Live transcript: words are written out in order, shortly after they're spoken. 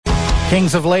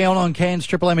Kings of Leon on Cairns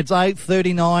Triple M. It's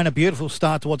 8:39. A beautiful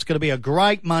start to what's going to be a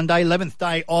great Monday, 11th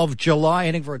day of July,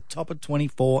 heading for a top of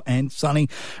 24 and sunny.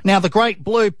 Now, the Great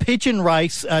Blue Pigeon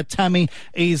Race, Tammy,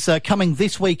 is coming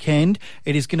this weekend.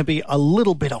 It is going to be a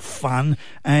little bit of fun,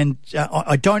 and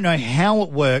I don't know how it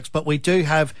works, but we do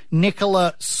have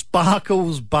Nicola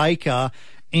Sparkles Baker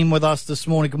in with us this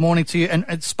morning. Good morning to you.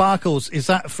 And Sparkles, is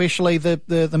that officially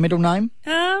the middle name?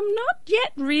 Not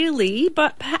yet really,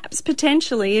 but perhaps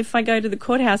potentially if I go to the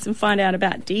courthouse and find out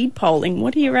about deed polling.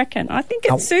 What do you reckon? I think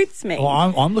it suits me. Well,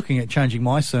 I'm looking at changing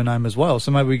my surname as well,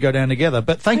 so maybe we go down together.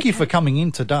 But thank you for coming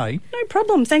in today. No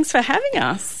problem. Thanks for having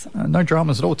us. No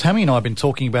dramas at all. Tammy and I have been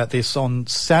talking about this on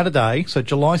Saturday, so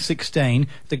July 16,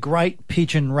 the Great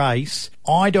Pigeon Race.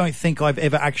 I don't think I've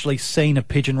ever actually seen a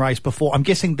pigeon race before. I'm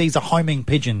guessing these are homing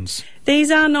pigeons.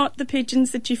 These are not the pigeons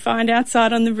that you find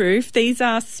outside on the roof. These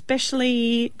are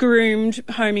specially groomed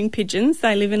homing pigeons.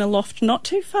 They live in a loft not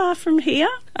too far from here,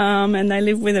 and they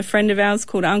live with a friend of ours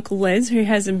called Uncle Les, who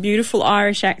has a beautiful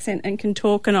Irish accent and can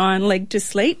talk an iron leg to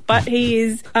sleep. But he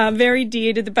is very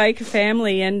dear to the Baker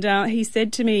family, and he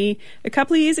said to me a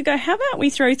couple of years ago, how about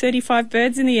we throw 35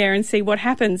 birds in the air and see what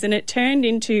happens? And it turned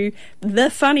into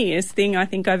the funniest thing I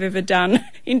think I've ever done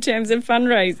in terms of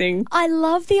fundraising. I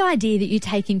love the idea that you're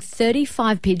taking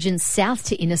 35 pigeons south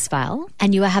to Innisfail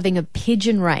and you are having a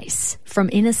pigeon race from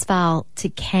Innisfail to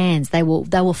Cairns. They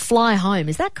will fly home.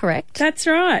 Is that correct? That's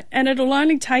right. And it'll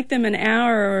only take them an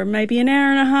hour or maybe an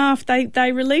hour and a half.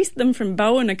 They released them from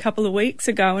Bowen a couple of weeks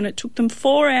ago, and it took them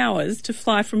 4 hours to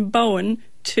fly from Bowen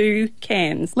to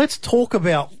Cairns. Let's talk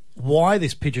about why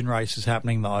this pigeon race is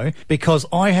happening, though, because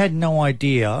I had no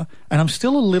idea, and I'm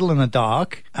still a little in the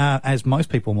dark, as most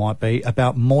people might be,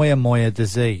 about Moya Moya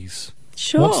disease.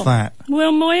 Sure. What's that?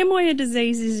 Well, Moya Moya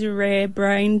disease is a rare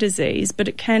brain disease, but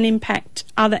it can impact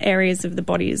other areas of the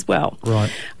body as well.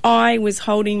 Right. I was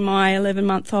holding my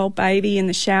 11-month-old baby in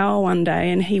the shower one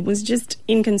day, and he was just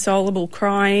inconsolable,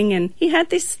 crying, and he had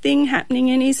this thing happening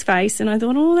in his face, and I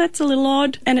thought, oh, that's a little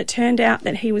odd. And it turned out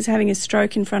that he was having a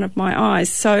stroke in front of my eyes.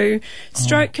 So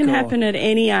stroke can happen at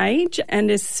any age,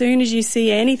 and as soon as you see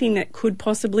anything that could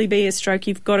possibly be a stroke,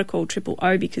 you've got to call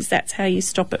 000 because that's how you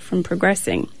stop it from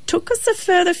progressing. Took us a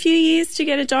further few years to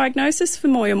get a diagnosis for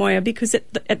Moya Moya because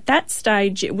at that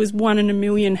stage it was 1 in a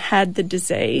million had the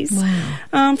disease.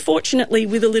 Wow. Fortunately,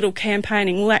 with a little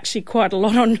campaigning, well, actually quite a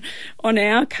lot on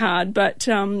our card, but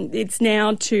it's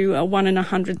now to 1 in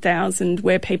 100,000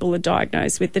 where people are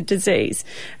diagnosed with the disease.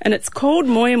 And it's called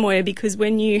Moya Moya because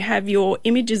when you have your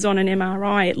images on an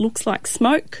MRI, it looks like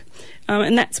smoke.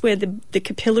 And that's where the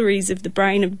capillaries of the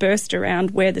brain have burst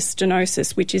around where the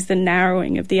stenosis, which is the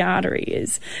narrowing of the artery,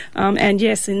 is. And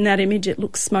yes, in that image it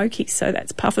looks smoky, so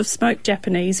that's puff of smoke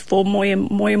Japanese for Moya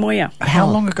Moya. How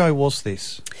long ago was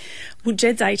this? Well,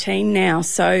 Jed's 18 now,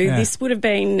 so this would have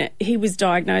been, he was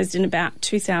diagnosed in about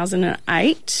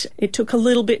 2008. It took a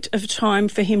little bit of time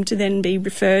for him to then be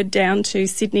referred down to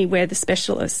Sydney where the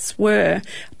specialists were.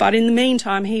 But in the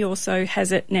meantime, he also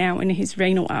has it now in his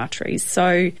renal arteries.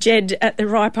 So Jed, at the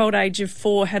ripe old age of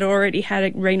 4, had already had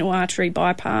a renal artery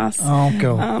bypass. Oh,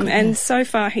 God. And so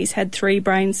far he's had 3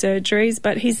 brain surgeries,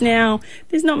 but he's now,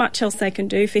 there's not much else they can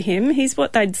do for him. He's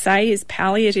what they'd say is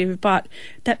palliative, but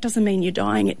that doesn't mean you're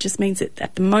dying. It just means that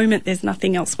at the moment there's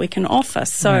nothing else we can offer.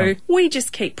 So we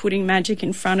just keep putting magic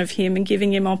in front of him and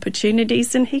giving him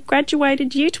opportunities, and he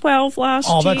graduated Year 12 last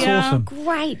year. Oh, that's awesome.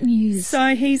 Great news.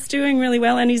 So he's doing really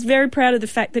well, and he's very proud of the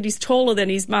fact that he's taller than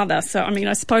his mother. So, I mean,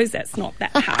 I suppose that's not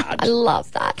that hard. I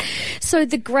love that. So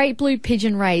the Great Blue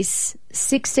Pigeon Race,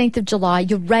 16th of July,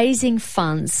 you're raising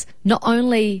funds not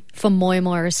only for Moya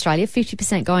Moya Australia,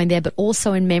 50% going there, but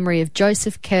also in memory of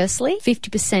Joseph Kersley,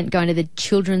 50% going to the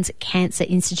Children's Cancer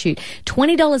Institute.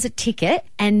 $20 a ticket,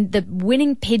 and the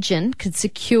winning pigeon could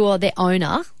secure their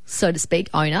owner, so to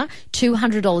speak,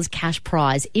 $200 cash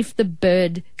prize if the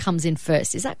bird comes in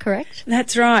first. Is that correct?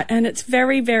 That's right, and it's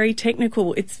very, very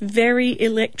technical. It's very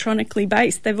electronically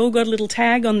based. They've all got a little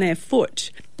tag on their foot.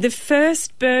 The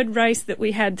first bird race that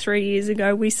we had 3 years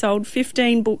ago, we sold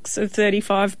 15 books of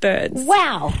 35 birds.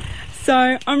 Wow.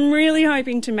 So I'm really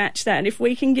hoping to match that. If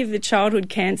we can give the Childhood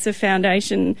Cancer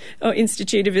Foundation or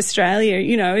Institute of Australia,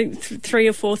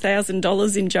 $3,000 or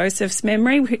 $4,000 in Joseph's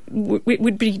memory, it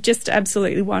would be just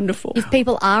absolutely wonderful. If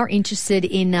people are interested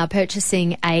in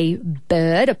purchasing a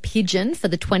bird, a pigeon, for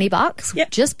the $20,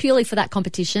 just purely for that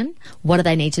competition, what do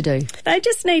they need to do? They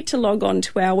just need to log on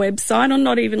to our website, or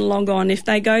not even log on. If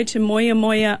they go to Moya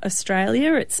Moya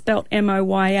Australia, it's spelt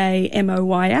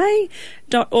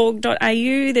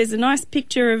MOYAMOYA.org.au. There's a nice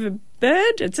picture of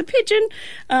bird. It's a pigeon.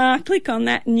 Click on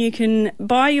that and you can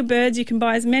buy your birds. You can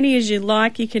buy as many as you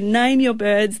like. You can name your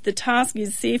birds. The task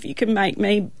is see if you can make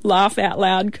me laugh out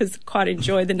loud because I quite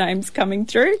enjoy the names coming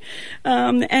through.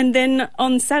 And then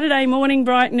on Saturday morning,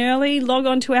 bright and early, log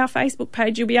on to our Facebook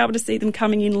page. You'll be able to see them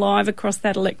coming in live across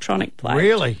that electronic plate.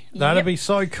 Really? That'd be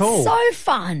so cool. So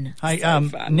fun. Hey,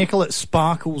 fun. Nicolette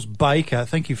Sparkles Baker,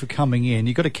 thank you for coming in.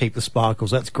 You've got to keep the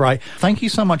sparkles. That's great. Thank you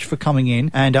so much for coming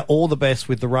in, and all the best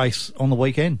with the race on the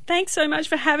weekend. Thanks so much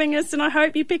for having us, and I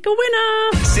hope you pick a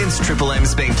winner. Since Triple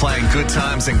M's been playing good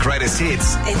times and greatest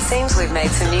hits, It seems we've made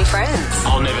some new friends.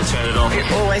 I'll never turn it off.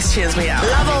 It always cheers me up.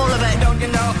 Love all of it, don't you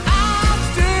know?